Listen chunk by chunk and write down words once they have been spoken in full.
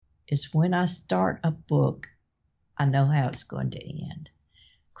is when I start a book, I know how it's going to end.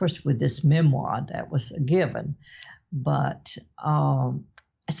 Of course, with this memoir, that was a given. But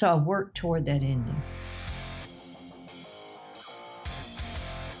so I worked toward that ending.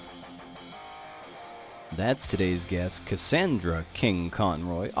 That's today's guest, Cassandra King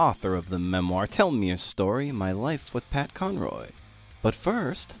Conroy, author of the memoir Tell Me a Story, My Life with Pat Conroy. But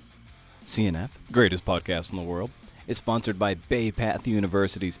first, CNF, greatest podcast in the world, is sponsored by Bay Path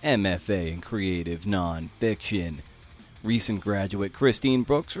University's MFA in Creative Nonfiction. Recent graduate Christine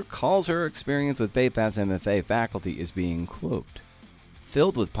Brooks recalls her experience with Bay Path's MFA faculty as being, quote,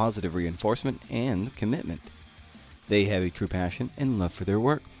 filled with positive reinforcement and commitment. They have a true passion and love for their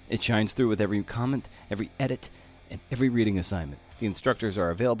work. It shines through with every comment, every edit, and every reading assignment. The instructors are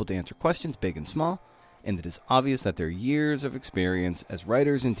available to answer questions big and small, and it is obvious that their years of experience as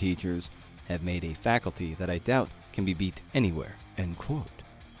writers and teachers have made a faculty that I doubt can be beat anywhere, end quote.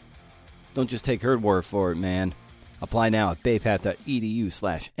 Don't just take her word for it, man. Apply now at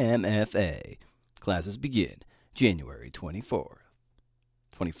baypath.edu/MFA. Classes begin January 24th.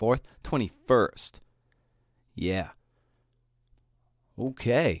 24th? 21st. Yeah.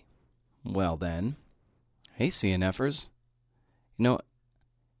 Okay. Well then, hey CNFers. You know,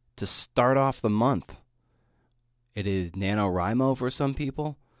 to start off the month, it is NaNoWriMo for some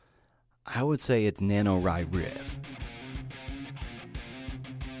people. I would say it's NaNoWriRiff.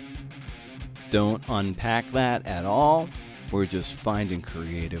 Don't unpack that at all. We're just finding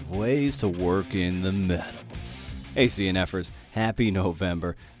creative ways to work in the metal. Hey CNFers, happy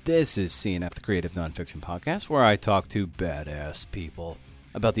November. This is CNF, the Creative Nonfiction Podcast, where I talk to badass people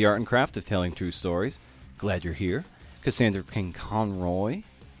about the art and craft of telling true stories. Glad you're here. Cassandra King Conroy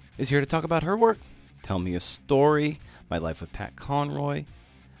is here to talk about her work. Tell Me a Story, My Life with Pat Conroy.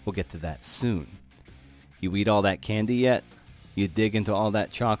 We'll get to that soon. You eat all that candy yet? You dig into all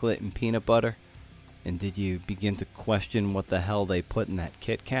that chocolate and peanut butter? And did you begin to question what the hell they put in that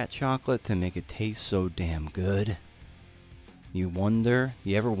Kit Kat chocolate to make it taste so damn good? You wonder?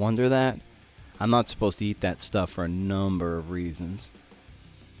 You ever wonder that? I'm not supposed to eat that stuff for a number of reasons.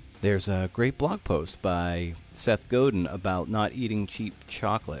 There's a great blog post by Seth Godin about not eating cheap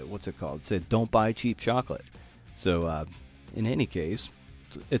chocolate. What's it called? It said, don't buy cheap chocolate. So, in any case,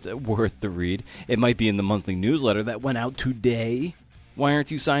 it's worth the read. It might be in the monthly newsletter that went out today. Why aren't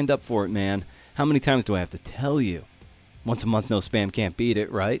you signed up for it, man? How many times do I have to tell you? Once a month, no spam, can't beat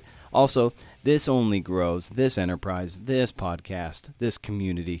it, right? Also, this only grows, this enterprise, this podcast, this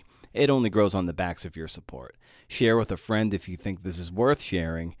community, it only grows on the backs of your support. Share with a friend if you think this is worth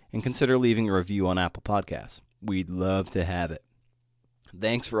sharing, and consider leaving a review on Apple Podcasts. We'd love to have it.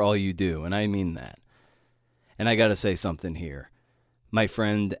 Thanks for all you do, and I mean that. And I gotta say something here. My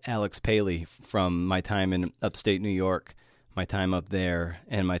friend Alex Paley, from my time in upstate New York, my time up there,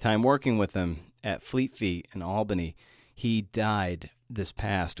 and my time working with him at Fleet Feet in Albany, he died this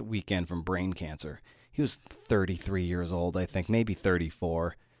past weekend from brain cancer. He was 33 years old, I think, maybe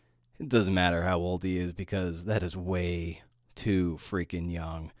 34. It doesn't matter how old he is because that is way too freaking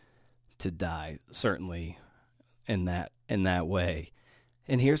young to die, certainly in that way.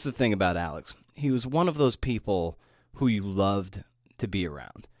 And here's the thing about Alex. He was one of those people who you loved to be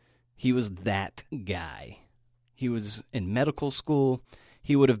around. He was that guy. He was in medical school.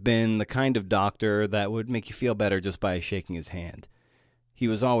 He would have been the kind of doctor that would make you feel better just by shaking his hand. He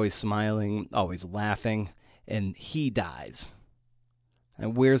was always smiling, always laughing, and he dies.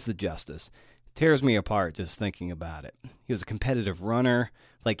 And where's the justice? It tears me apart just thinking about it. He was a competitive runner.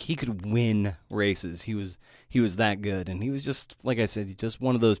 Like, he could win races. He was that good. And he was just, like I said, just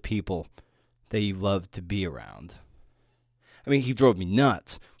one of those people that you loved to be around. I mean, he drove me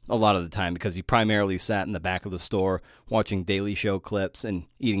nuts a lot of the time because he primarily sat in the back of the store watching Daily Show clips and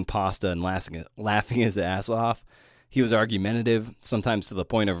eating pasta and laughing his ass off. He was argumentative, sometimes to the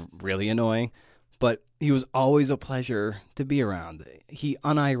point of really annoying, but he was always a pleasure to be around. He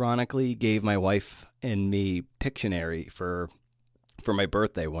unironically gave my wife and me Pictionary for my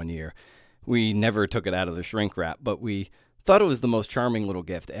birthday one year. We never took it out of the shrink wrap, but we thought it was the most charming little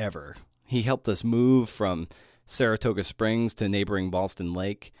gift ever. He helped us move from Saratoga Springs to neighboring Ballston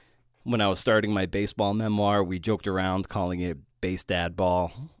Lake. When I was starting my baseball memoir, we joked around calling it Base Dad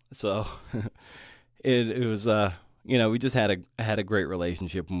Ball. So it was, we just had a great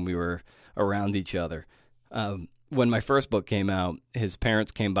relationship when we were around each other. When my first book came out, his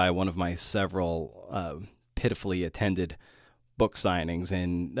parents came by one of my several pitifully attended book signings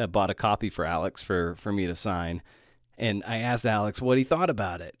and bought a copy for Alex for me to sign. And I asked Alex what he thought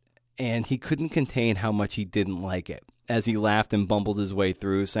about it, and he couldn't contain how much he didn't like it, as he laughed and bumbled his way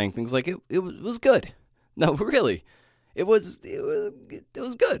through, saying things like, it was good. No, really, it was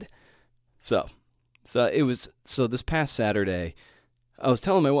good. So this past Saturday, I was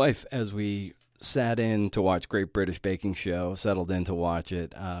telling my wife as we sat in to watch Great British Baking Show, settled in to watch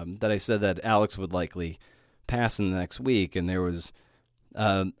it, that I said that Alex would likely pass in the next week, and there was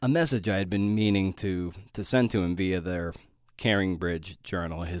a message I had been meaning to send to him via their Caring Bridge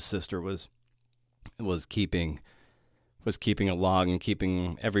journal. His sister was keeping a log and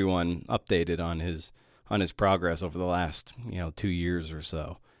keeping everyone updated on his progress over the last 2 years or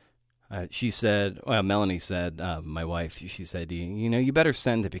so. Melanie said, my wife, she said, you better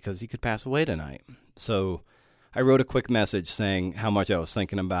send it because he could pass away tonight. So I wrote a quick message saying how much I was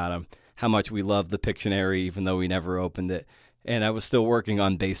thinking about him, how much we loved the Pictionary, even though we never opened it. And I was still working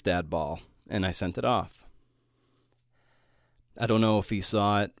on Base Dad Ball, and I sent it off. I don't know if he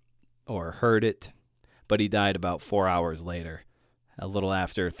saw it or heard it, but he died about 4 hours later, a little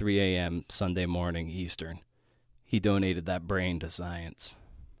after 3 a.m. Sunday morning Eastern. He donated that brain to science.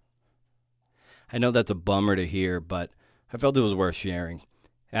 I know that's a bummer to hear, but I felt it was worth sharing.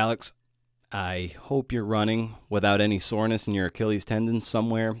 Alex, I hope you're running without any soreness in your Achilles tendon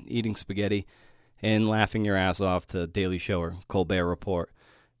somewhere, eating spaghetti, and laughing your ass off to Daily Show or Colbert Report.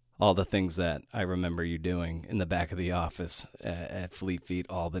 All the things that I remember you doing in the back of the office at Fleet Feet,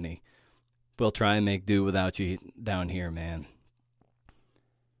 Albany. We'll try and make do without you down here, man.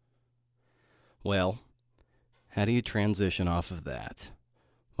 Well, how do you transition off of that?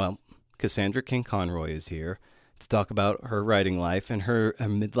 Well, Cassandra King Conroy is here to talk about her writing life and her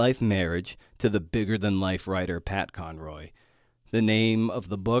midlife marriage to the bigger-than-life writer Pat Conroy. The name of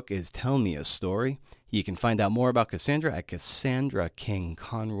the book is Tell Me a Story. You can find out more about Cassandra at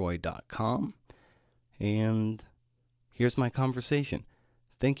CassandraKingConroy.com. And here's my conversation.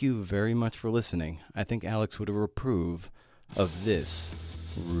 Thank you very much for listening. I think Alex would approve of this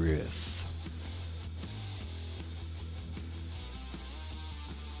riff.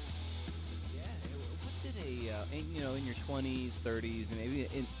 In your 20s, 30s, and maybe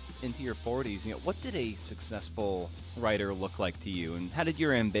into your 40s, what did a successful writer look like to you, and how did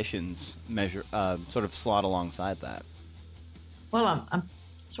your ambitions sort of slot alongside that? Well, I'm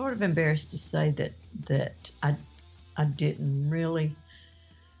sort of embarrassed to say that I didn't really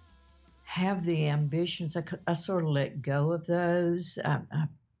have the ambitions. I sort of let go of those. I'm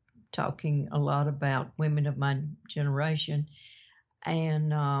talking a lot about women of my generation.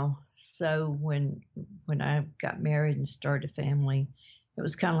 And so when I got married and started a family, it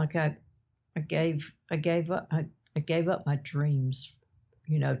was kind of like I gave up my dreams,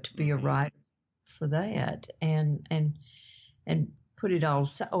 to be a writer for that, and put it all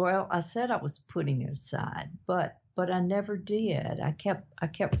aside. Well, I said I was putting it aside, but I never did. I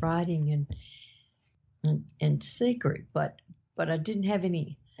kept writing in secret, but I didn't have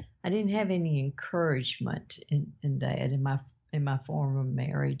any encouragement in that in my former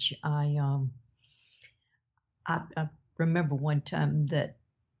marriage. I remember one time that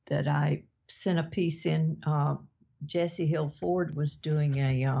I sent a piece in. Jesse Hill Ford was doing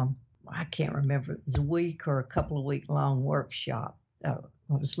I can't remember, it was a week or a couple of week long workshop. I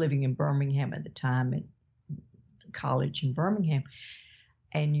was living in Birmingham at the time, at college in Birmingham,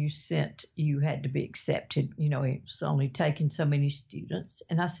 and you had to be accepted. It was only taking so many students,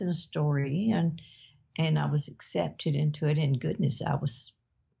 and I sent a story in. And I was accepted into it, and goodness, I was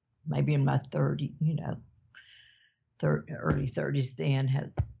maybe in my early 30s then,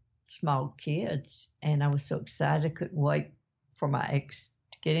 had small kids, and I was so excited I couldn't wait for my ex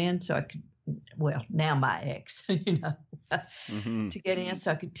to get in so I could, now my ex, mm-hmm. to get in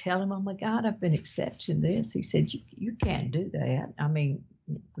so I could tell him, oh my God, I've been accepted in this. He said, you can't do that. I mean,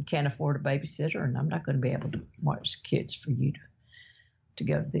 we can't afford a babysitter, and I'm not going to be able to watch kids for you to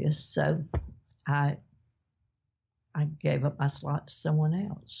go to this. So I gave up my slot to someone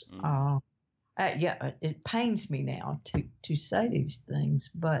else. It pains me now to say these things,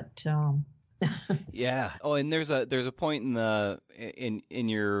 but yeah. Oh, and there's a point in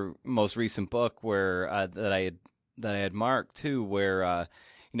your most recent book where that I had marked too, where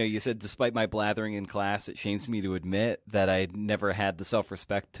you said, despite my blathering in class, it shames me to admit that I'd never had the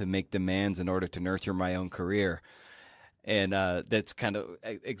self-respect to make demands in order to nurture my own career. And that's kind of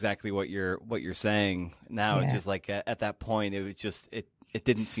exactly what you're saying now. Yeah. It's just like at that point, it was just it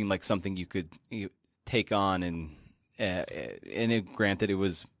didn't seem like something you could take on, and granted, it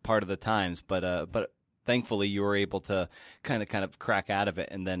was part of the times, but thankfully you were able to kind of crack out of it,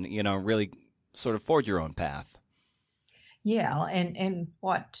 and then really sort of forge your own path. Yeah, and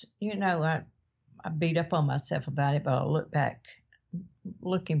what I beat up on myself about it, but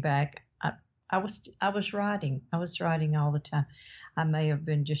looking back. I was writing. I was writing all the time. I may have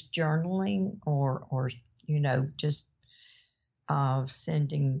been just journaling or just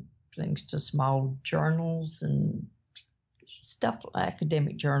sending things to small journals and stuff,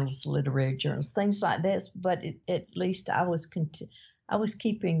 academic journals, literary journals, things like this. But at least I was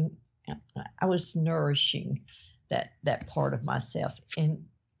nourishing that part of myself in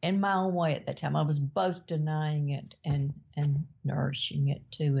my own way at that time. I was both denying it and nourishing it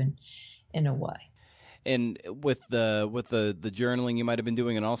too, in a way. And with the journaling you might have been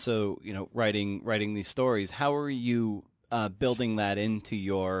doing, and also writing these stories, how are you building that into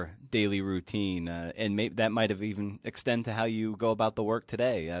your daily routine? And that might have even extend to how you go about the work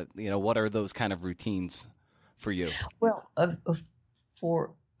today. What are those kind of routines for you? Well,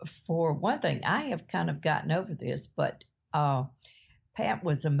 for one thing, I have kind of gotten over this, but Pat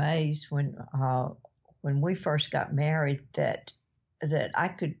was amazed when we first got married that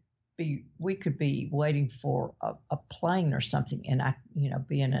we could be waiting for a plane or something, and I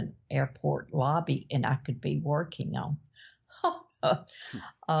be in an airport lobby, and I could be working on a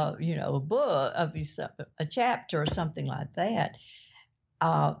book, a chapter or something like that,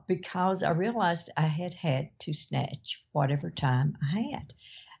 because I realized I had to snatch whatever time I had.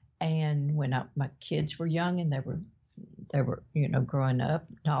 And when my kids were young and they were growing up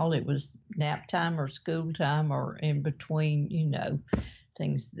and all, it was nap time or school time or in between,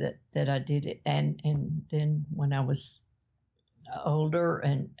 things that I did it. And then when I was older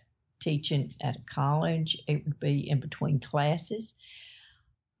and teaching at a college, it would be in between classes.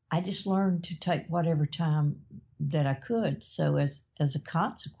 I just learned to take whatever time that I could. So as a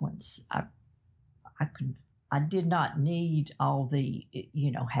consequence, I did not need all the,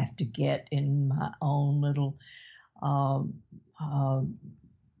 have to get in my own little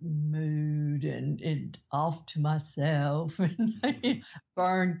mood and off to myself and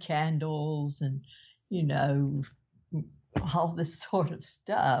burn candles and, all this sort of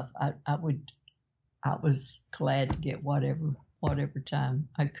stuff. I was glad to get whatever time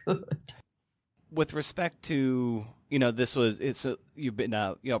I could. With respect to, you've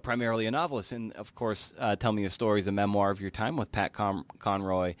been, primarily a novelist, and of course, Tell Me a Story is a memoir of your time with Pat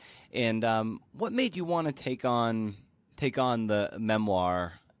Conroy. And what made you want to take on the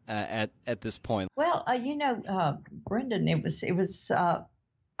memoir at this point? Well, Brendan, it was.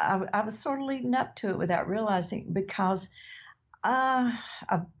 I was sort of leading up to it without realizing, because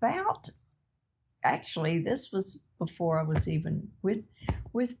actually this was before I was even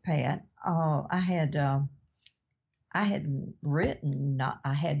with Pat. I had not written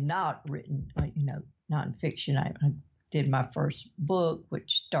nonfiction. I did my first book,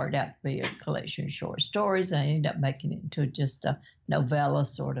 which started out to be a collection of short stories. I ended up making it into just a novella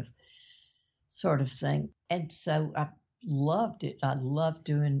sort of thing. And so I loved it. I loved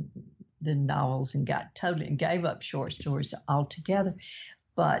doing the novels and gave up short stories altogether.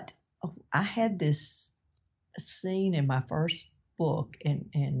 But I had this scene in my first book,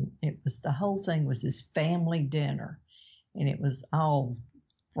 and it was, the whole thing was this family dinner, and it was all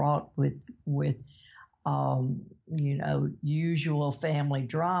fraught with usual family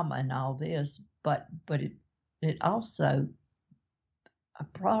drama and all this, but it also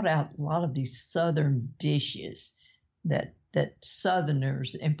brought out a lot of these Southern dishes that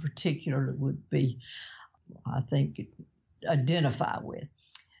Southerners in particular would be, I think, identify with.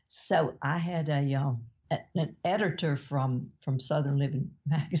 So I had an editor from Southern Living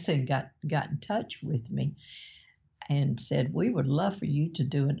magazine got in touch with me and said, we would love for you to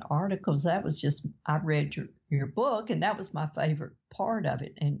do an article. That was just, I read your book, and that was my favorite part of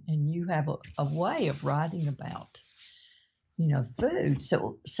it. And you have a way of writing about, food.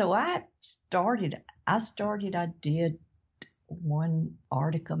 So I did one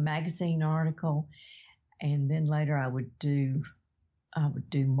article, magazine article, and then later I would do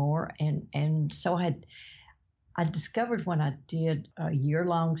more. And so I discovered when I did a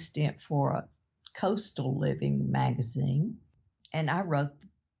year-long stint for a Coastal Living magazine, and I wrote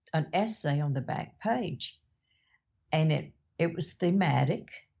an essay on the back page, and it was thematic,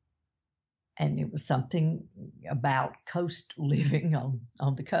 and it was something about coast living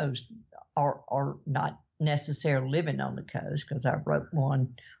on the coast, or not necessarily living on the coast, because I wrote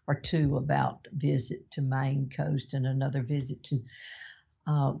one or two about visit to Maine coast and another visit to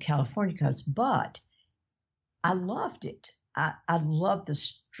California coast. But I loved it. I loved the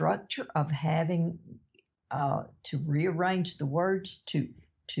structure of having to rearrange the words to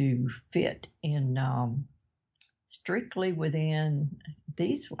fit in strictly within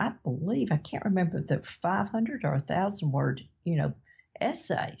these, I believe, I can't remember if they're 500 or 1,000 word,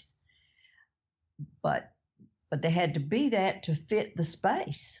 essays. But they had to be that to fit the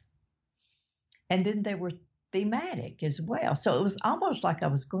space. And then they were thematic as well. So it was almost like I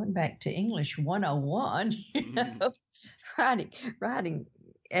was going back to English 101, writing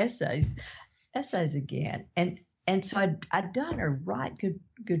essays again, and so I'd done a right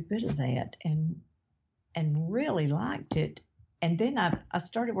good bit of that, and really liked it. And then I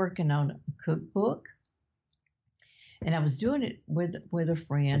started working on a cookbook, and I was doing it with a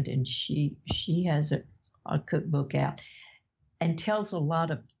friend, and she has a cookbook out and tells a lot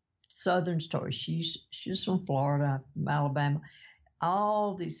of Southern stories. She's from Florida, from Alabama,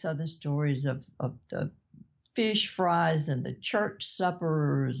 all these Southern stories of the fish fries and the church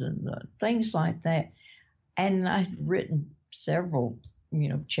suppers and the things like that. And I'd written several,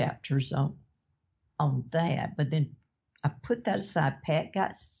 chapters on that, but then I put that aside. Pat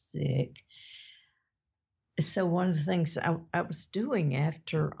got sick. So one of the things I was doing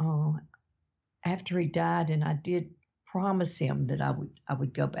after he died, and I did promise him that I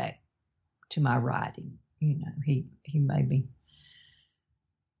would go back to my writing. He made me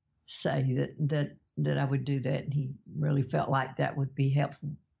say that I would do that, and he really felt like that would be helpful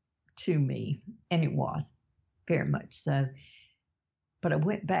to me, and it was very much so. But I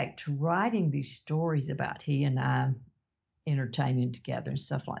went back to writing these stories about he and I entertaining together and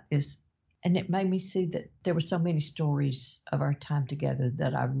stuff like this. And it made me see that there were so many stories of our time together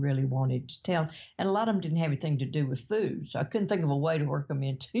that I really wanted to tell. And a lot of them didn't have anything to do with food. So I couldn't think of a way to work them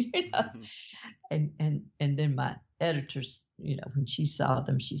into, And then my editors, when she saw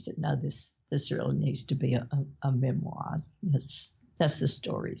them, she said, no, this really needs to be a memoir. That's the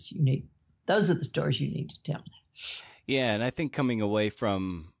stories you need. Those are the stories you need to tell. Yeah, and I think coming away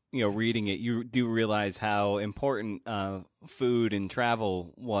from reading it, you do realize how important food and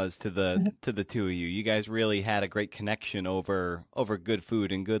travel was to the two of you. You guys really had a great connection over good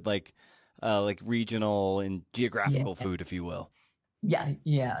food and good like regional and geographical food, if you will. Yeah,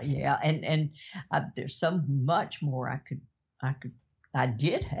 and there's so much more I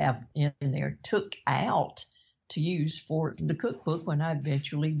did have in there, took out to use for the cookbook when I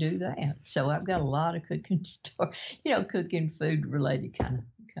eventually do that. So I've got a lot of cooking cooking food related kind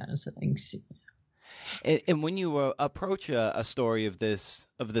of things. And when you approach a story of this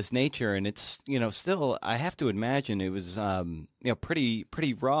nature, and it's still, I have to imagine it was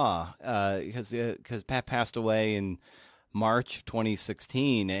pretty raw because Pat passed away in March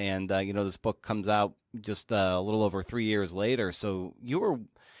 2016, and this book comes out just a little over 3 years later. So you were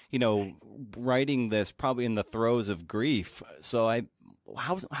writing this probably in the throes of grief. So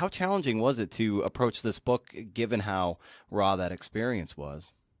how challenging was it to approach this book given how raw that experience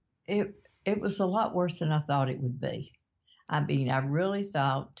was? It was a lot worse than I thought it would be. I mean, I really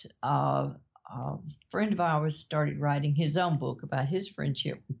thought a friend of ours started writing his own book about his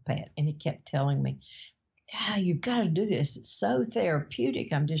friendship with Pat, and he kept telling me, yeah, you've got to do this. It's so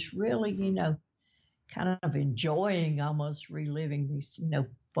therapeutic. I'm just really, kind of enjoying almost reliving these,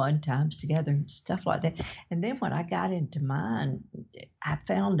 fun times together and stuff like that. And then when I got into mine, I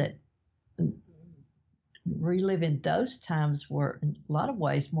found that reliving those times were in a lot of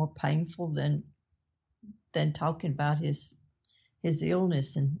ways more painful than talking about his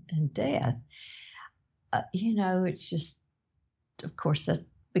illness and death. It's just, of course, that's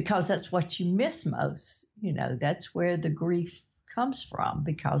because that's what you miss most. That's where the grief comes from,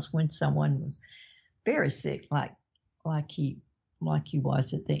 because when someone was very sick, like he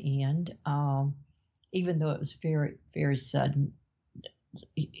was at the end, even though it was very, very sudden,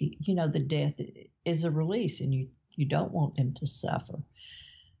 the death is a release, and you don't want them to suffer.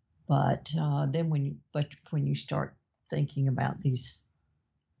 But then when you start thinking about these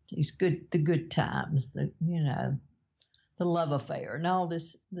the good times, the love affair and all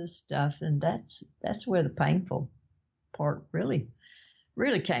this stuff, and that's where the painful part really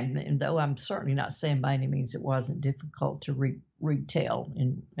came in. Though I'm certainly not saying by any means it wasn't difficult to retell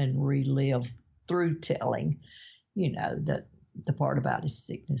and relive through telling, the part about his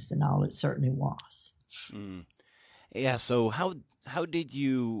sickness and all. It certainly was. Mm. Yeah. So how did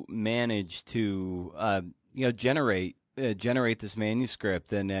you manage to generate this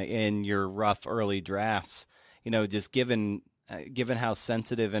manuscript and in your rough early drafts? Just given how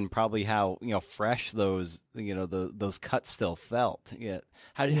sensitive and probably how fresh those those cuts still felt. Yeah.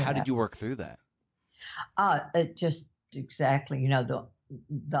 How did you work through that? It just exactly.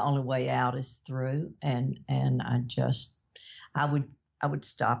 The only way out is through, and I would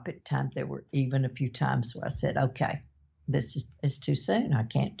stop at times. There were even a few times where I said, okay, this is too soon. I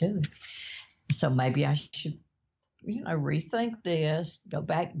can't do it. So maybe I should, rethink this, go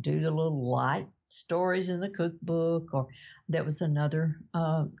back, do the little light stories in the cookbook. Or there was another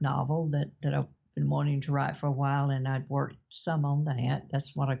novel that I've been wanting to write for a while, and I'd worked some on that.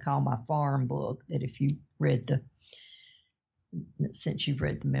 That's what I call my farm book, that if you read since you've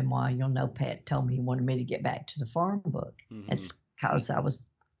read the memoir, you'll know Pat told me he wanted me to get back to the farm book. Mm-hmm. It's because I was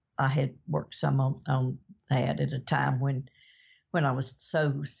I had worked some on that at a time when I was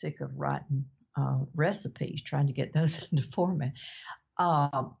so sick of writing recipes, trying to get those into format.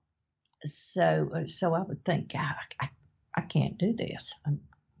 So I would think, I can't do this.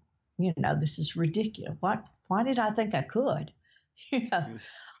 This is ridiculous. Why did I think I could?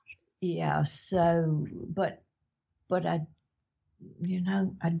 Yeah. So, but I,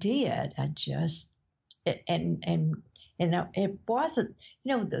 I did. I just, and it wasn't,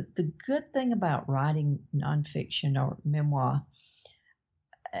 the good thing about writing nonfiction or memoir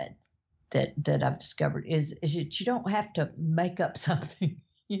that I've discovered is that you don't have to make up something,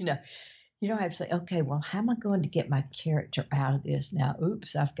 you don't have to say, okay, well, how am I going to get my character out of this now?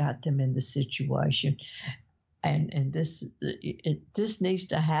 Oops, I've got them in the situation. And this needs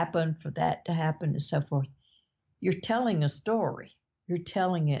to happen for that to happen and so forth. You're telling a story. You're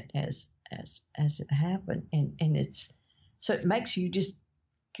telling it as it happened, and so it makes you just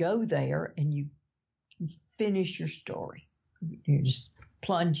go there and you finish your story. You just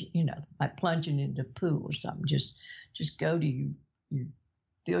plunge, like plunging into a pool or something. Just go to you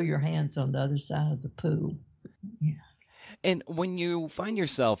feel your hands on the other side of the pool. Yeah. And when you find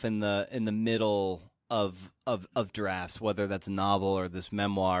yourself in the middle of drafts, whether that's a novel or this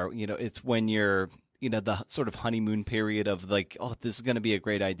memoir, it's when you're, the sort of honeymoon period of like, oh, this is going to be a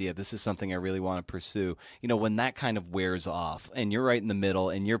great idea. This is something I really want to pursue. When that kind of wears off and you're right in the middle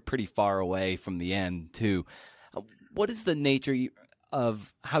and you're pretty far away from the end too. What is the nature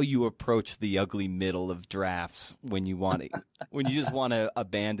of how you approach the ugly middle of drafts when you just want to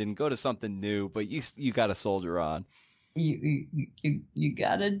abandon, go to something new, but you got to soldier on? You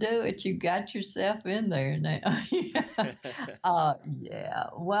got to do it. You got yourself in there now. Yeah.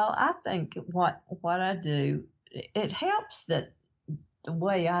 Well, I think what I do, it helps that the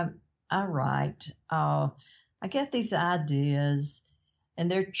way I write, I get these ideas and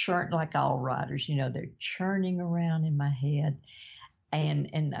they're like all writers, they're churning around in my head.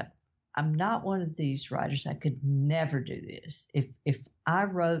 And I'm not one of these writers. I could never do this. If I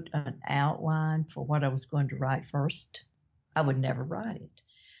wrote an outline for what I was going to write first, I would never write it.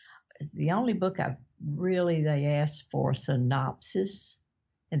 The only book they asked for a synopsis,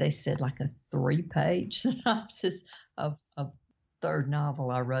 and they said like a 3-page synopsis of a third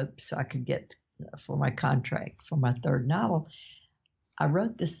novel I wrote so I could get for my contract for my third novel. I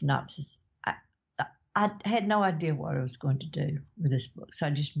wrote the synopsis. I had no idea what I was going to do with this book, so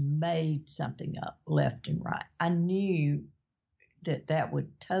I just made something up left and right. I knew that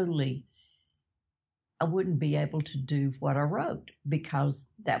would totally, I wouldn't be able to do what I wrote because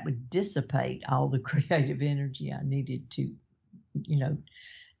that would dissipate all the creative energy I needed to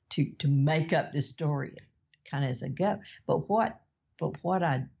make up this story kind of as I go. But what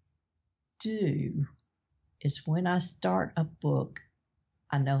I do is when I start a book,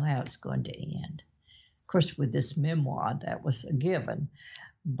 I know how it's going to end. Of course, with this memoir, that was a given.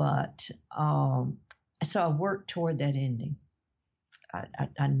 But so I work toward that ending.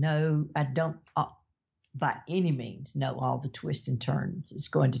 I know I don't by any means know all the twists and turns it's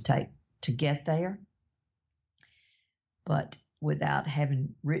going to take to get there. But without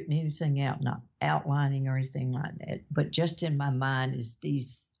having written anything out, not outlining or anything like that, but just in my mind as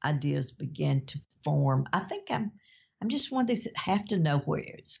these ideas begin to form, I think I'm just one of these that have to know where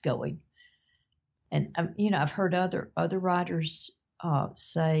it's going. And I've heard other writers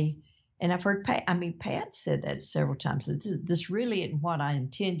say, and I've heard Pat said that several times. That this really isn't what I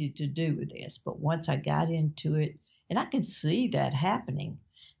intended to do with this, but once I got into it, and I can see that happening.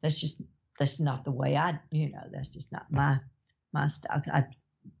 That's not the way that's just not my style.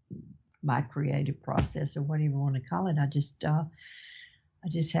 My creative process, or whatever you want to call it.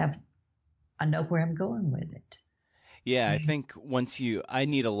 I know where I'm going with it. Yeah, I think I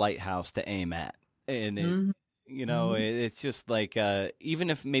need a lighthouse to aim at. And it's just like, even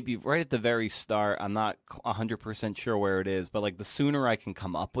if maybe right at the very start, I'm not 100% sure where it is, but like the sooner I can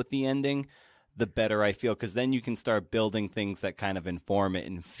come up with the ending, the better I feel. Cause then you can start building things that kind of inform it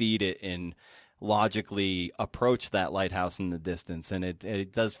and feed it and logically approach that lighthouse in the distance. And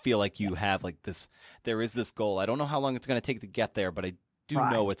it does feel like you have like there is this goal. I don't know how long it's going to take to get there, but I do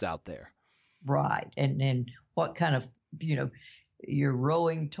know it's out there. Right. And what kind of, you're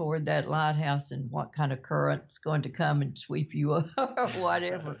rowing toward that lighthouse and what kind of current's going to come and sweep you up or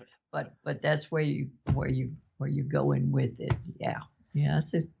whatever. But that's where you going with it. Yeah. Yeah.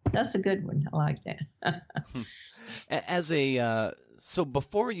 That's a good one. I like that. So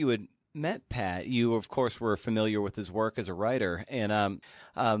before you had met Pat, you of course were familiar with his work as a writer. And,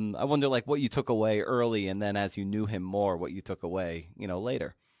 I wonder like what you took away early and then as you knew him more, what you took away,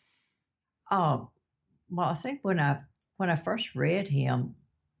 later. Well, I think when I first read him,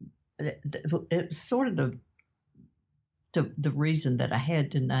 it was sort of the reason that I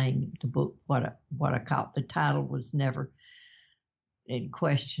had to name the book what I called. The title was never in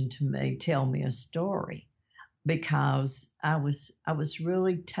question to me. Tell me a story, because I was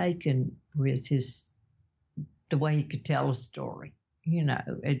really taken with the way he could tell a story.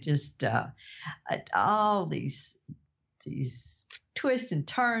 It just all these twists and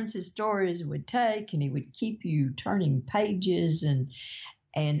turns his stories would take, and he would keep you turning pages and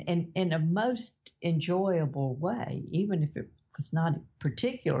in a most enjoyable way. Even if it was not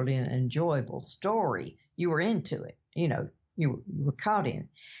particularly an enjoyable story, you were into it. You were caught in,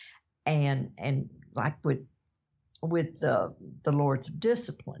 and like with the Lords of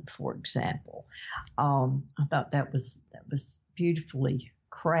Discipline, for example, I thought that was beautifully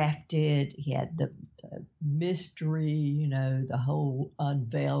crafted. He had the mystery, the whole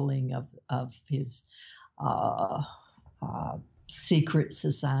unveiling of his secret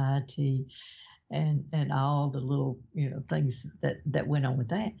society, and all the little things that went on with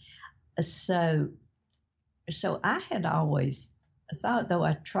that. So I had always thought, though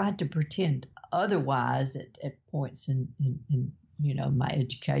I tried to pretend otherwise at points in my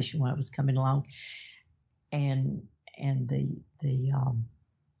education when I was coming along, and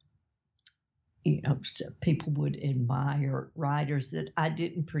people would admire writers that I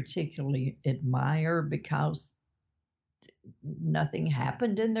didn't particularly admire because nothing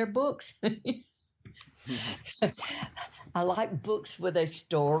happened in their books. I like books with a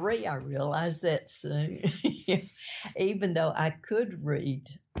story. I realized that soon. Even though I could read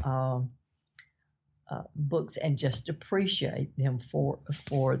books and just appreciate them for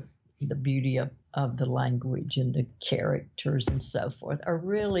the beauty of the language and the characters and so forth, I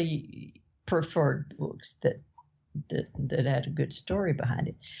really preferred books that had a good story behind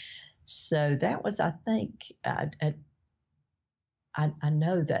it. So that was, I think, I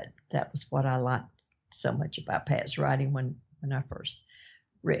know that was what I liked so much about Pat's writing when I first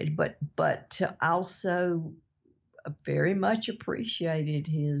read, but also very much appreciated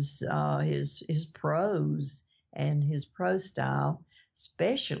his prose and his prose style,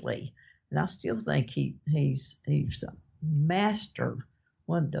 especially. And I still think he's a master,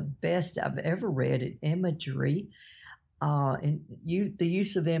 one of the best I've ever read at imagery, and the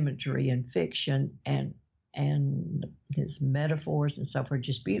use of imagery in fiction and his metaphors and so forth,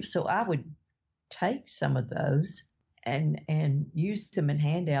 just beautiful. So I would take some of those and use them in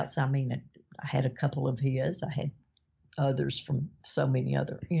handouts. I mean, I had a couple of his. I had others from so many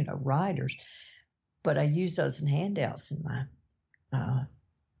other, writers, but I used those in handouts in my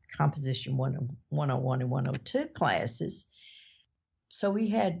composition 101 and 102 classes. So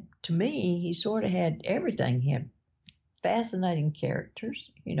he sort of had everything. He had fascinating characters,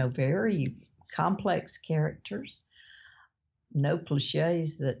 very complex characters, no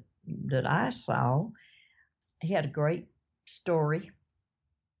cliches that I saw. He had a great story.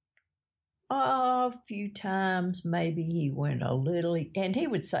 A few times maybe he went a little, and he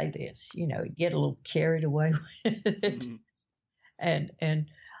would say this, get a little carried away with it. And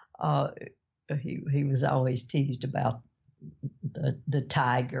he was always teased about the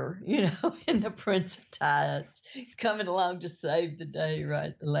tiger, and the Prince of Tides coming along to save the day right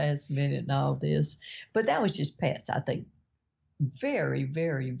at the last minute and all this. But that was just Pat's, I think, very,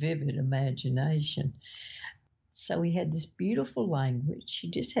 very vivid imagination. So he had this beautiful language. He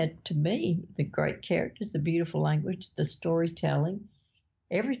just had, to me, the great characters, the beautiful language, the storytelling,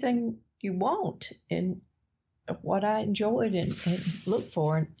 everything you want, and what I enjoyed and looked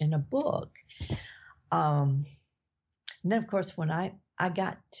for in a book. And then, of course, when I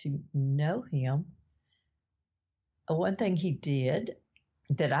got to know him, one thing he did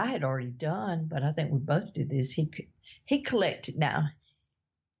that I had already done, but I think we both did this, he collected. Now,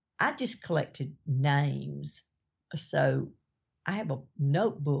 I just collected names. So I have a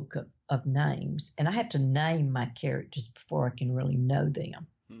notebook of names, and I have to name my characters before I can really know them.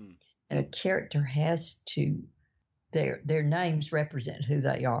 And a character has to, their names represent who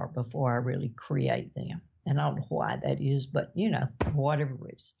they are before I really create them. And I don't know why that is, but, whatever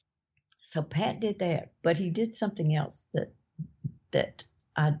it is. So Pat did that, but he did something else that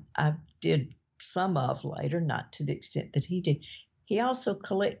I did some of later, not to the extent that he did. He also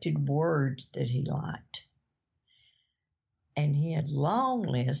collected words that he liked. And he had long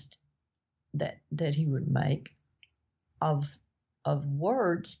list that he would make of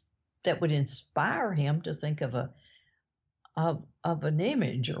words that would inspire him to think of an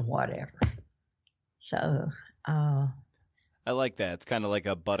image or whatever. So I like that. It's kind of like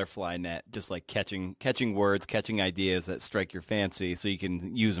a butterfly net, just like catching words, catching ideas that strike your fancy, so you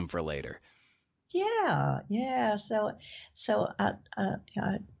can use them for later. Yeah. So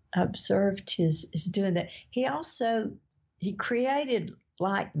observed his doing that. He created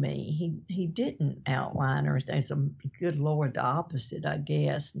like me. He didn't outline or anything. So good Lord, the opposite, I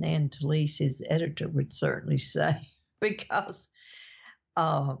guess. Nan Talese, his editor, would certainly say, because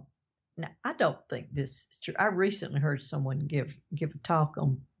now I don't think this is true. I recently heard someone give a talk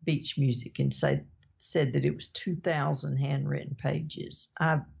on beach music and said that it was 2,000 handwritten pages.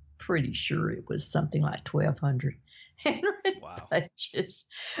 I'm pretty sure it was something like 1,200 handwritten pages.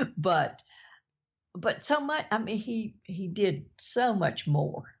 But so much. I mean, he did so much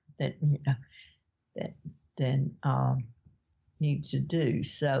more than needed to do.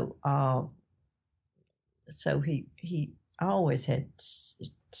 So he always had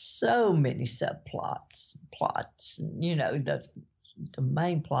so many subplots, and the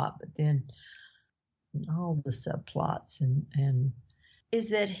main plot, but then all the subplots, and is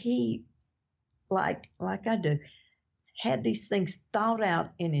that he, like I do, had these things thought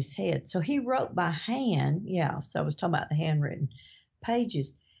out in his head. So he wrote by hand. Yeah. So I was talking about the handwritten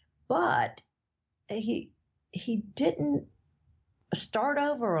pages, but he didn't start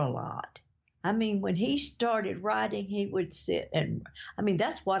over a lot. I mean, when he started writing, he would sit and, I mean,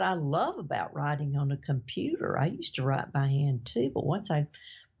 that's what I love about writing on a computer. I used to write by hand too, but once I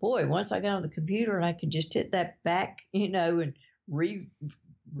got on the computer and I could just hit that back, and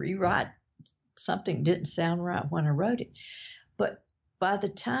rewrite something didn't sound right when I wrote it. But by the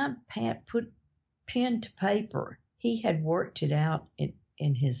time Pat put pen to paper, he had worked it out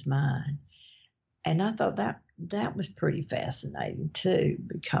in his mind. And I thought that was pretty fascinating too,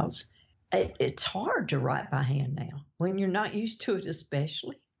 because it's hard to write by hand now when you're not used to it,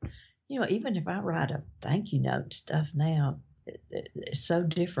 especially. Even if I write a thank you note and stuff now, it's so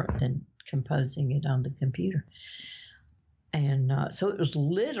different than composing it on the computer. And so it was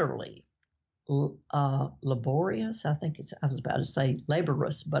literally laborious. I was about to say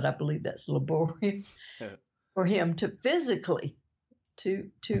laborious, but I believe that's laborious for him to physically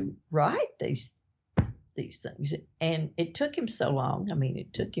to write these things. And it took him so long. I mean,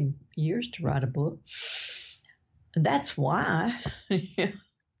 it took him years to write a book. And that's why,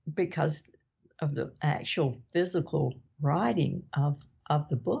 because of the actual physical writing of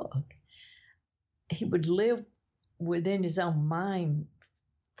the book, he would live within his own mind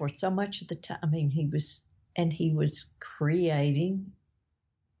for so much of the time. I mean, he was creating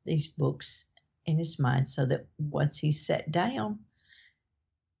these books in his mind so that once he sat down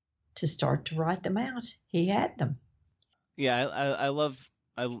to start to write them out, he had them. Yeah, I love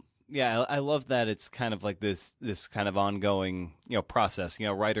that it's kind of like this kind of ongoing, process.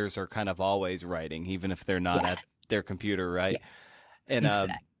 Writers are kind of always writing, even if they're not at their computer, right? Yeah. And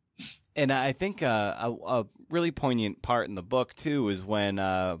exactly. And I think a really poignant part in the book too is when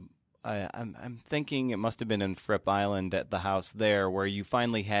I'm thinking it must have been in Fripp Island at the house there where you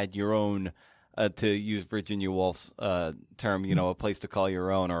finally had your own, to use Virginia Woolf's term, a place to call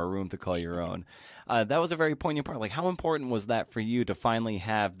your own or a room to call your own. That was a very poignant part. Like, how important was that for you to finally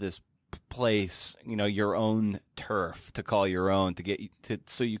have this place, your own turf to call your own,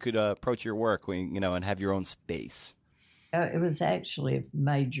 so you could approach your work, and have your own space? It was actually of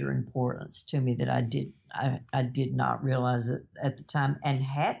major importance to me that I did not realize it at the time, and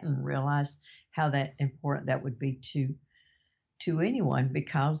hadn't realized how that important that would be to anyone,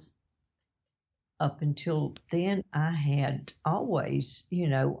 because up until then I had always,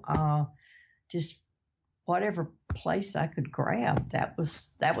 just whatever place I could grab, that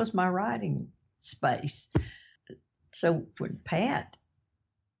was my writing space. So when Pat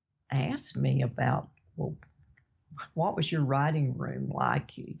asked me about, well, what was your writing room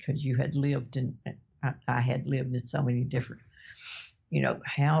like? Because you had lived I had lived in so many different,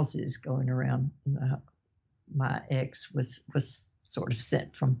 houses going around. My ex was sort of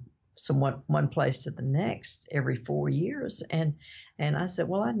sent from one place to the next every 4 years, and I said,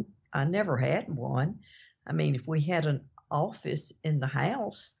 well, I never had one. I mean, if we had an office in the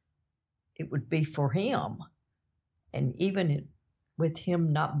house, it would be for him, and even with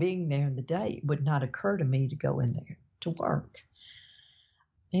him not being there in the day, it would not occur to me to go in there to work.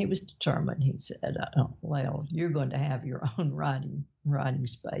 And he was determined. He said, well, you're going to have your own writing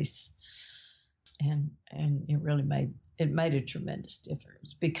space. And it really made a tremendous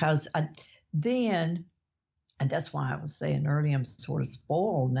difference, because and that's why I was saying earlier, I'm sort of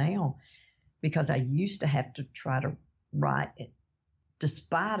spoiled now, because I used to have to try to write it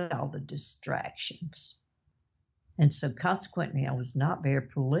despite all the distractions. And so consequently, I was not very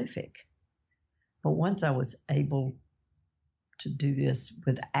prolific. But once I was able to do this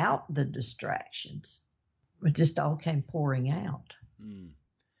without the distractions, it just all came pouring out. Mm.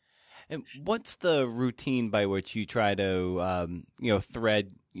 And what's the routine by which you try to,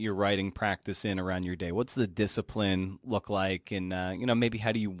 thread your writing practice in around your day? What's the discipline look like? And, maybe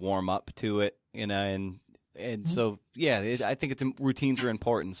how do you warm up to it? And so, I think routines are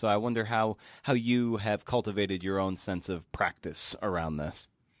important. So I wonder how you have cultivated your own sense of practice around this.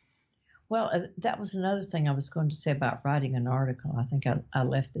 Well, that was another thing I was going to say about writing an article. I think I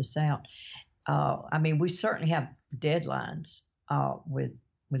left this out. We certainly have deadlines with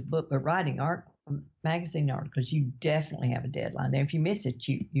book, but writing magazine articles, you definitely have a deadline. And if you miss it,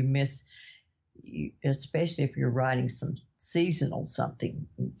 you miss. Especially if you're writing some seasonal something,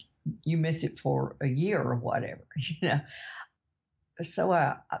 you miss it for a year or whatever. So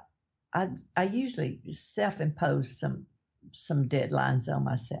I usually self-impose some deadlines on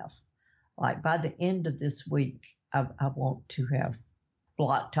myself. Like by the end of this week, I want to have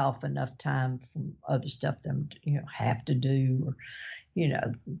blocked off enough time from other stuff that I have to do, or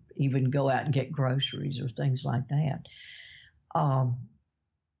even go out and get groceries or things like that.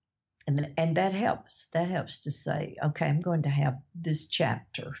 And that helps. That helps to say, okay, I'm going to have this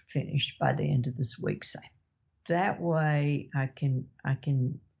chapter finished by the end of this week. Say that way, I can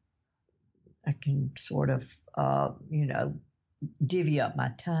sort of divvy up my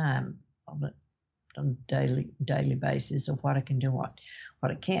time on a daily basis of what I can do, what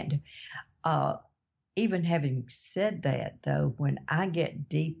I can't do. Even having said that, though, when I get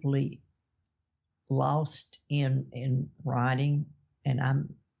deeply lost in writing, and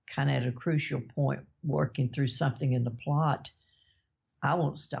I'm kind of at a crucial point working through something in the plot, I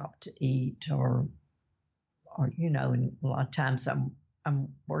won't stop to eat or and a lot of times I'm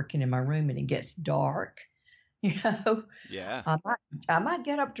working in my room and it gets dark. Yeah. I might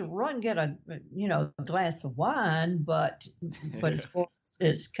get up to get a glass of wine, but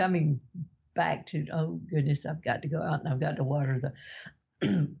it's coming back to, oh goodness, I've got to go out and I've got to water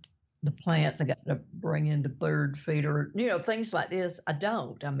the plants. I got to bring in the bird feeder, things like this. I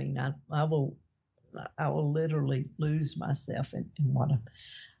don't. I will literally lose myself in what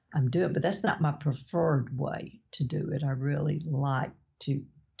I'm doing, but that's not my preferred way to do it. I really like to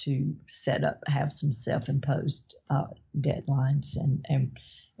have some self-imposed deadlines and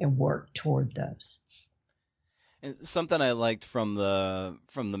work toward those. And something I liked from the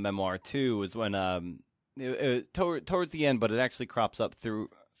memoir too was when towards the end, but it actually crops up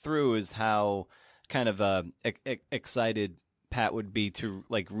through is how kind of excited Pat would be to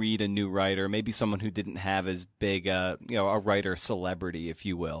read a new writer, maybe someone who didn't have as big a writer celebrity, if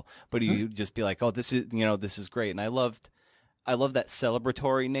you will, but he would just be like, oh, this is great. And I loved that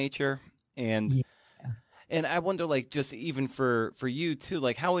celebratory nature, and I wonder, just even for you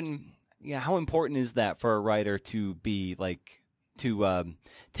too, how important is that for a writer to be to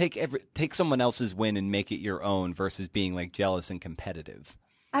take someone else's win and make it your own versus being jealous and competitive?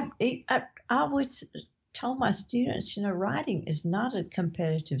 I always told my students, writing is not a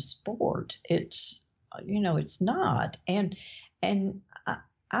competitive sport. It's not, and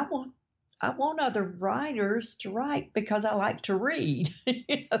I want other writers to write because I like to read.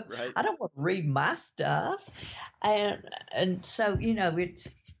 Right. I don't want to read my stuff, and so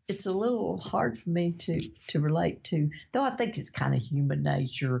it's a little hard for me to relate to. Though I think it's kind of human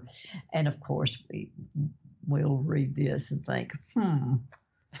nature, and of course we'll read this and think,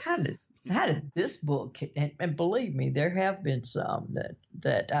 how did this book? And believe me, there have been some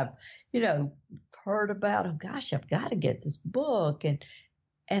that I've heard about. Oh gosh, I've got to get this book,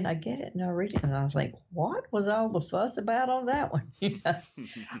 and I get it and I read it and I think, what was all the fuss about on that one?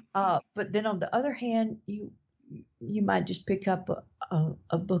 But then on the other hand, you might just pick up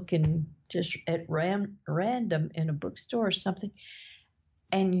a book and just at random in a bookstore or something,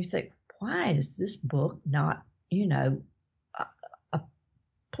 and you think, why is this book not a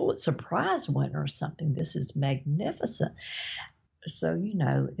Pulitzer Prize winner or something? This is magnificent. So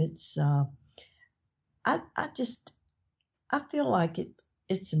it's I feel like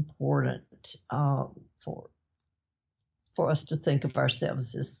it's important for us to think of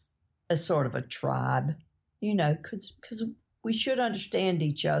ourselves as sort of a tribe, because we should understand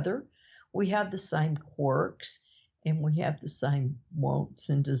each other. We have the same quirks and we have the same wants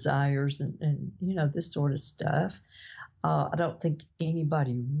and desires and this sort of stuff. I don't think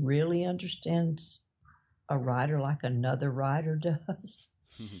anybody really understands a writer like another writer does.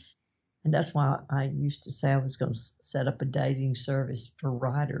 Mm-hmm. And that's why I used to say I was going to set up a dating service for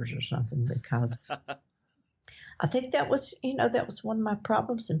writers or something, because I think that was one of my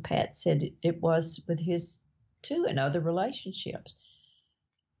problems. And Pat said it was with his too and other relationships,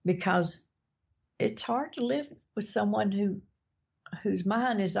 because it's hard to live with someone whose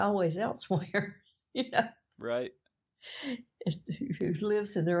mind is always elsewhere, Right. who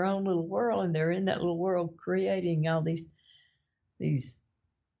lives in their own little world, and they're in that little world creating all these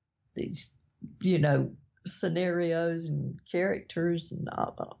scenarios and characters, and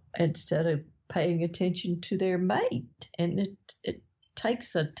instead of paying attention to their mate, and it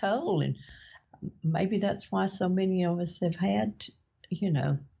takes a toll. And maybe that's why so many of us have had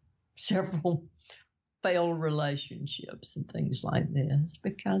several failed relationships and things like this,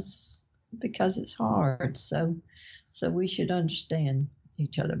 because it's hard. So we should understand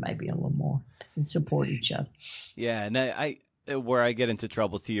each other maybe a little more and support each other. Yeah, and I where I get into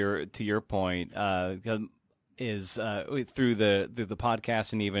trouble, to your point, is through the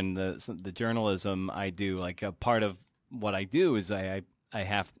podcast and even the journalism I do. Like a part of what I do is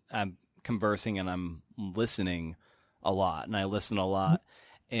I'm conversing and I'm listening a lot, and I listen a lot.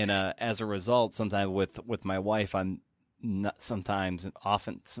 And as a result, sometimes with my wife, I'm not sometimes and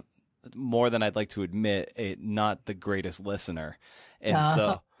often more than I'd like to admit, not the greatest listener. And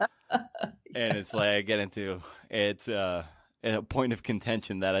so, and it's like I get into a point of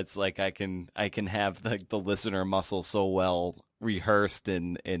contention that it's like I can have the listener muscle so well rehearsed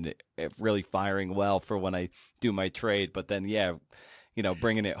and really firing well for when I do my trade. But then,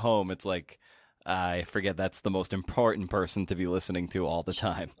 bringing it home, it's like, I forget that's the most important person to be listening to all the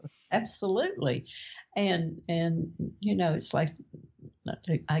time. Absolutely. And it's like,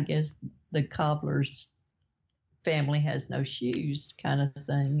 I guess the cobbler's family has no shoes kind of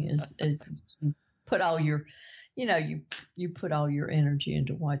thing, is you put all your, you put all your energy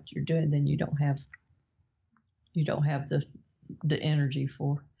into what you're doing, then you don't have the energy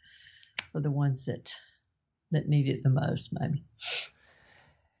for the ones that need it the most, maybe.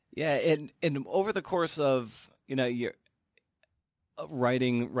 Yeah, and over the course of your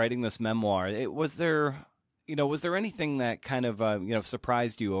writing this memoir, was there anything that kind of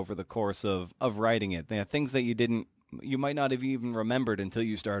surprised you over the course of writing it? Things that you might not have even remembered until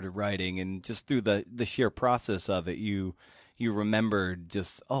you started writing, and just through the sheer process of it, you remembered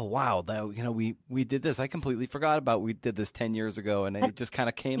just, oh wow, that we did this. I completely forgot about we did this 10 years ago, and it just kind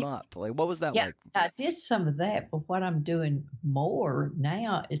of came up. Like, what was that like? I did some of that, but what I'm doing more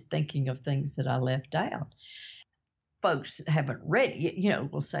now is thinking of things that I left out. Folks that haven't read it,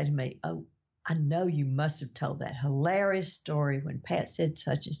 will say to me, "Oh, I know you must have told that hilarious story when Pat said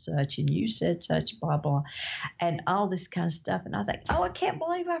such and such, and you said such, blah, blah," and all this kind of stuff. And I think, oh, I can't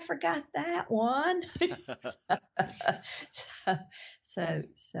believe I forgot that one. so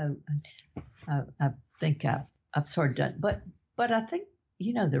I think I've sort of done, but I think,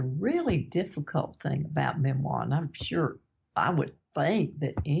 the really difficult thing about memoir, and I'm sure I would think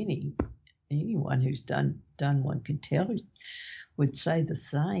that anyone who's done one could tell you, would say the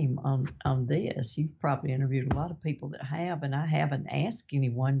same on this. You've probably interviewed a lot of people that have, and I haven't asked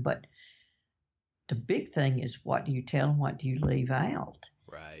anyone, but the big thing is, what do you tell and what do you leave out?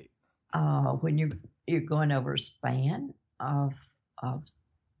 Right. When you're going over a span of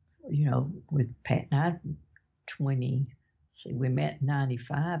with Pat and I, we met in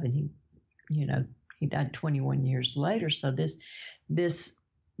 95, and he died 21 years later. So this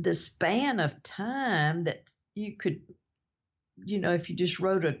span of time that you could, if you just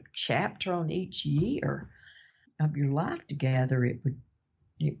wrote a chapter on each year of your life together, it would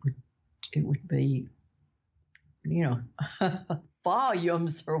be,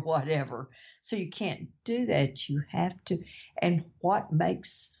 volumes or whatever. So you can't do that. You have to. And what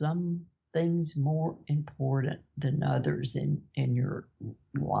makes some things more important than others in your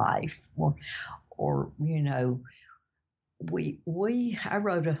life, or I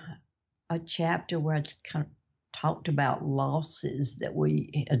wrote a chapter where I kind of talked about losses that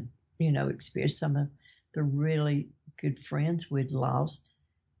we had, experienced. Some of the really good friends we'd lost.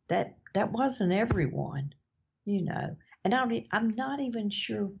 That wasn't everyone, and I'm not even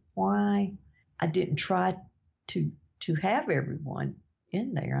sure why I didn't try to have everyone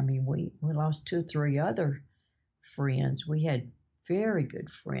in there. I mean, we lost 2 or 3 other friends. We had very good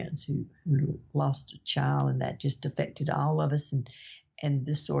friends who lost a child, and that just affected all of us, and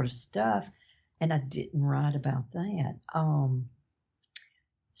this sort of stuff. And I didn't write about that.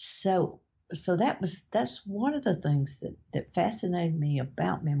 So that's one of the things that fascinated me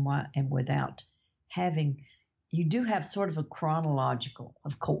about memoir, and without having, you do have sort of a chronological,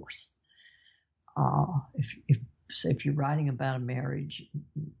 of course. If you're writing about a marriage,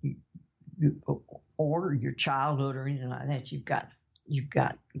 or your childhood or anything like that, you've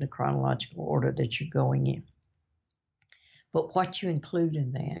got the chronological order that you're going in. But what you include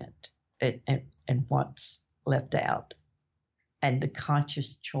in that, and what's left out, and the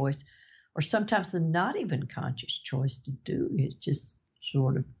conscious choice, or sometimes the not even conscious choice to do, is just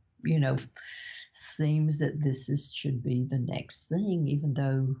sort of seems that should be the next thing, even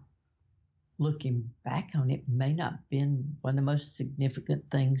though looking back on it may not have been one of the most significant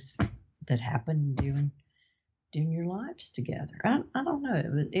things that happened during your lives together. I don't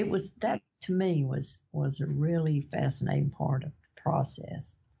know. It was that to me was a really fascinating part of the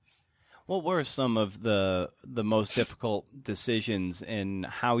process. What were some of the most difficult decisions in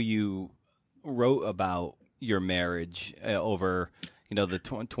how you wrote about your marriage over, the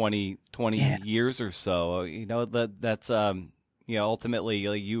 20 years or so? That's ultimately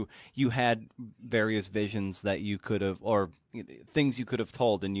you had various visions that you could have, or things you could have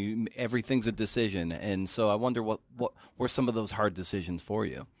told, and everything's a decision. And so I wonder what were some of those hard decisions for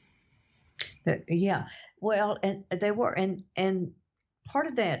you? Yeah, well, and they were, and part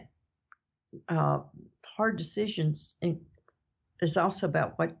of that hard decisions is also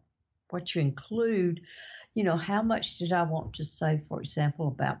about what you include. How much did I want to say, for example,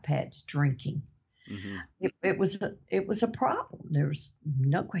 about Pat's drinking? Mm-hmm. It was a problem. There's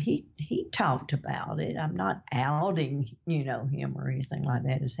no, he talked about it. I'm not outing, him or anything like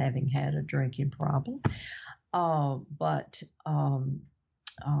that as having had a drinking problem. But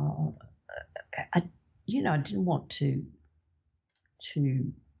I didn't want to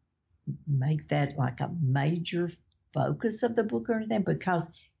make that like a major focus of the book or anything, because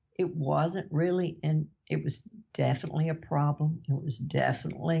it wasn't really, and it was definitely a problem. It was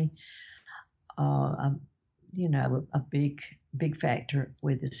definitely, a big factor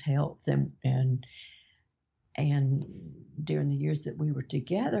with his health and during the years that we were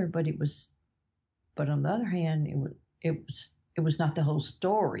together. But on the other hand, it was not the whole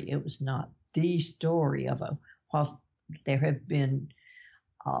story. It was not the story of while there have been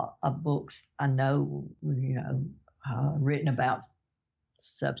books I know, written about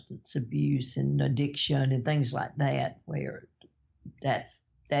substance abuse and addiction and things like that, where that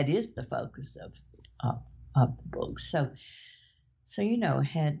is the focus of the book. So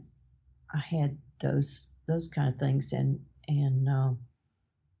I had those kind of things, and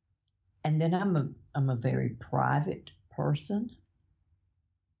then I'm a very private person,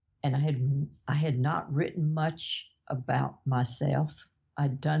 and I had not written much about myself.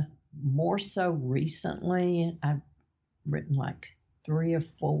 I'd done more so recently. I've written like 3 or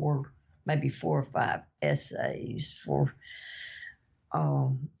 4, maybe 4 or 5 essays for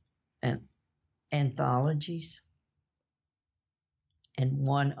anthologies, and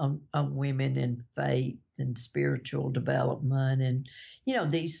one on women and faith and spiritual development, and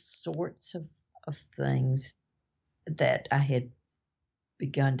these sorts of things that I had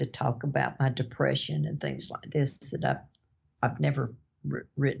begun to talk about, my depression and things like this that I've never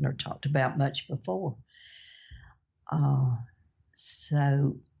written or talked about much before.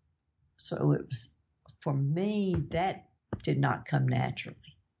 So it was, for me, that did not come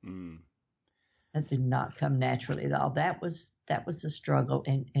naturally. Mm. That did not come naturally at all. That was a struggle,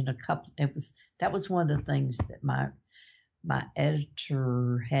 and that was one of the things that my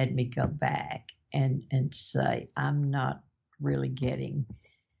editor had me go back and say, I'm not really getting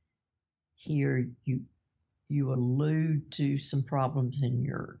here. You allude to some problems in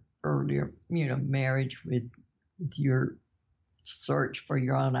your earlier, marriage with your search for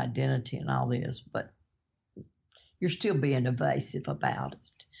your own identity and all this, but you're still being evasive about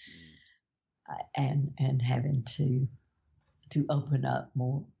it, and having to open up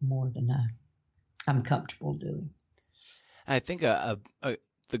more than I'm comfortable doing. I think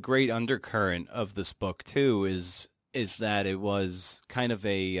the great undercurrent of this book too is that it was kind of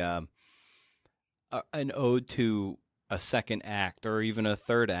an ode to a second act, or even a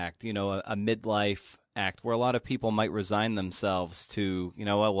third act, a midlife act, where a lot of people might resign themselves to,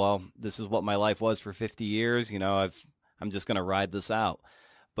 well, this is what my life was for 50 years. I'm just going to ride this out.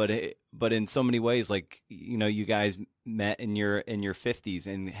 But in so many ways, like, you guys met in your 50s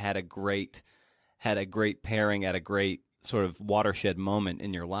and had a great pairing at a great sort of watershed moment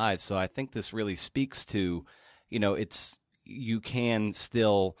in your lives. So I think this really speaks to, you can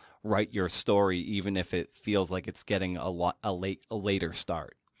still write your story even if it feels like it's getting a later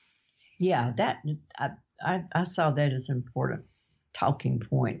start. Yeah, that I saw that as an important talking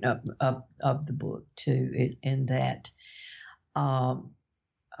point of the book too, in that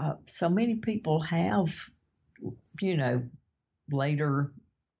so many people have, later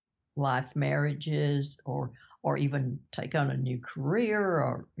life marriages, or even take on a new career,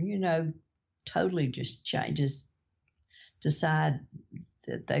 or totally just changes, decide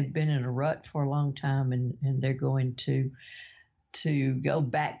that they've been in a rut for a long time, and they're going to go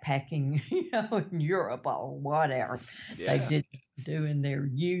backpacking, in Europe or whatever they did do in their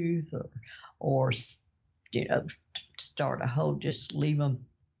youth, or start a whole, just leave them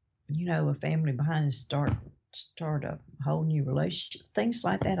a family behind and start a whole new relationship. Things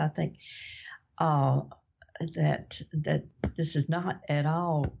like that. I think that this is not at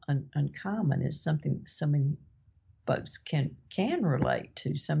all uncommon. It's something so many folks can relate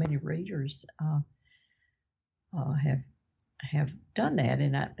to. So many readers have done that,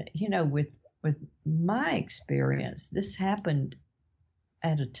 and with my experience, this happened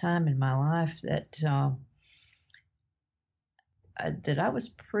at a time in my life that I was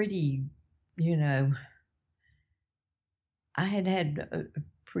pretty, I had a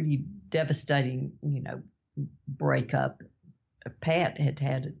pretty devastating, breakup. Pat had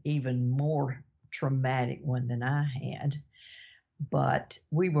an even more traumatic one than I had, but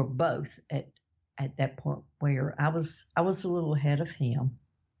we were both at that point where I was a little ahead of him.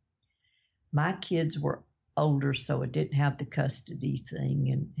 My kids were older, so I didn't have the custody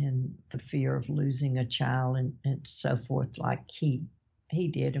thing and the fear of losing a child and so forth like he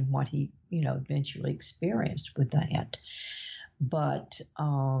did, and what he eventually experienced with that. But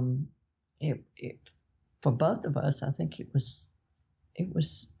it for both of us, I think it was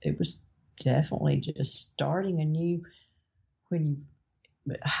definitely just starting anew.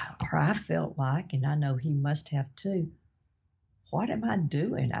 Or I felt like, and I know he must have too, what am I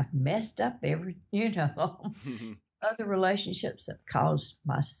doing? I've messed up other relationships have caused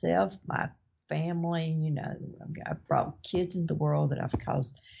myself, my family, I've brought kids into the world that I've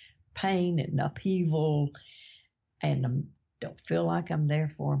caused pain and upheaval, and I don't feel like I'm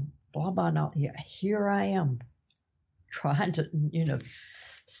there for them, blah, blah, blah. Here I am trying to,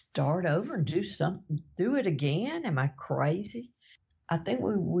 start over and do it again. Am I crazy? I think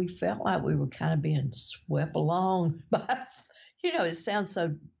we felt like we were kind of being swept along by, it sounds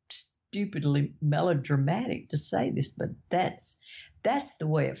so stupidly melodramatic to say this, but that's the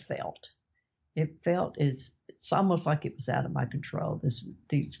way it felt. It felt it's almost like it was out of my control.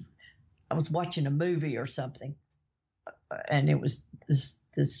 I was watching a movie or something, and it was this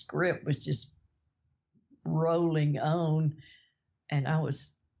script was just rolling on, and I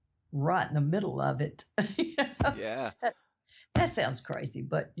was right in the middle of it. Yeah. That sounds crazy,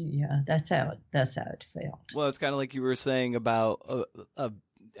 but yeah, that's how it felt. Well, it's kind of like you were saying about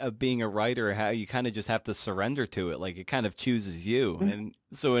being a writer, how you kind of just have to surrender to it, like it kind of chooses you. Mm-hmm. And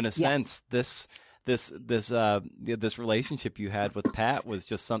so, in a sense, this relationship you had with Pat was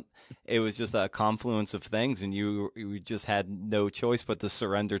just it was just a confluence of things, and you just had no choice but to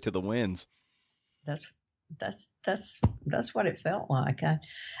surrender to the winds. That's what it felt like.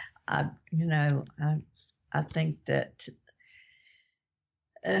 I think that.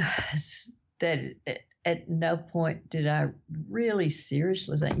 That at no point did I really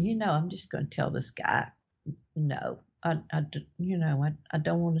seriously think, I'm just going to tell this guy, no, I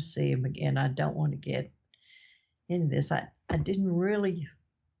don't want to see him again. I don't want to get into this. I didn't really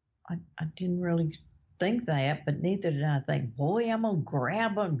think that, but neither did I think, boy, I'm going to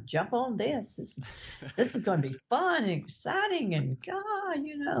grab him, jump on this. This is going to be fun and exciting and God,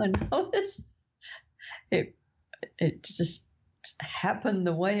 and all this. It just happened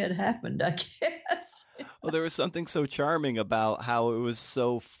the way it happened, I guess. Well, there was something so charming about how it was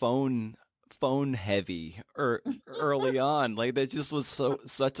so phone heavy early on. Like that just was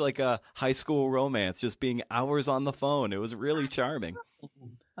such like a high school romance, just being hours on the phone. It was really charming.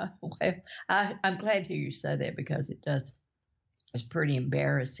 Well, I'm glad to hear you say that, because it does. It's pretty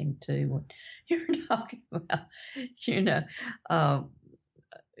embarrassing too when you're talking about,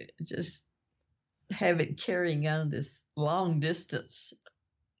 just carrying on this long distance.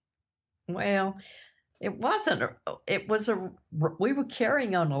 Well, we were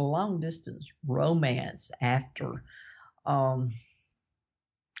carrying on a long distance romance after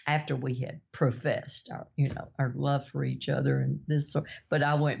we had professed our love for each other and this sort. But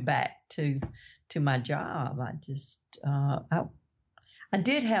I went back to my job. I just I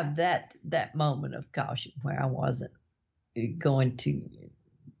did have that moment of caution where I wasn't going to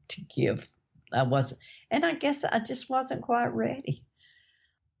give. I wasn't, and I guess I just wasn't quite ready.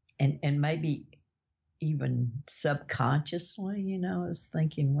 And maybe even subconsciously, I was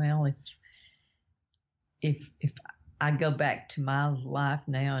thinking, well, if I go back to my life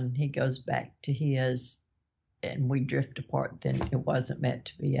now and he goes back to his and we drift apart, then it wasn't meant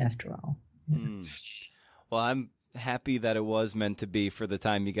to be after all. Well, I'm happy that it was meant to be for the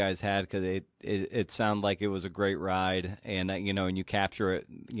time you guys had, because it sounded like it was a great ride, and and you capture it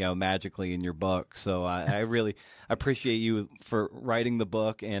magically in your book. So I really appreciate you for writing the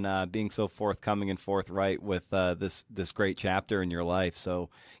book and being so forthcoming and forthright with this great chapter in your life. So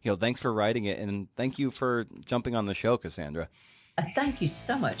thanks for writing it, and thank you for jumping on the show, Cassandra. Thank you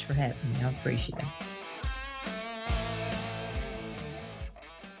so much for having me. I appreciate it.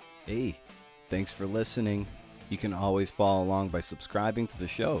 Hey, thanks for listening. You can always follow along by subscribing to the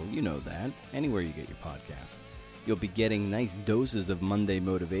show. You know that. Anywhere you get your podcasts. You'll be getting nice doses of Monday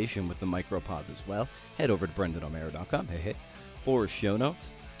motivation with the micropods as well. Head over to BrendanO'Mara.com for show notes.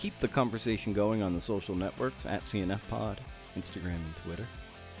 Keep the conversation going on the social networks at CNFPod, Instagram and Twitter.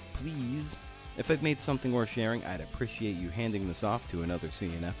 Please, if I've made something worth sharing, I'd appreciate you handing this off to another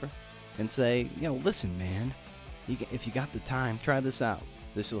CNFer and say, listen, man, if you got the time, try this out.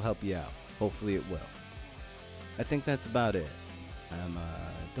 This will help you out. Hopefully it will. I think that's about it.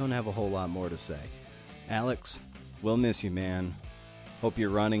 Don't have a whole lot more to say. Alex, we'll miss you, man. Hope you're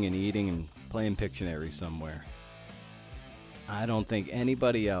running and eating and playing Pictionary somewhere. I don't think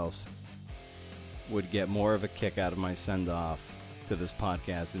anybody else would get more of a kick out of my send-off to this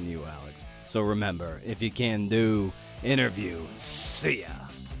podcast than you, Alex. So remember, if you can do, interview. See ya.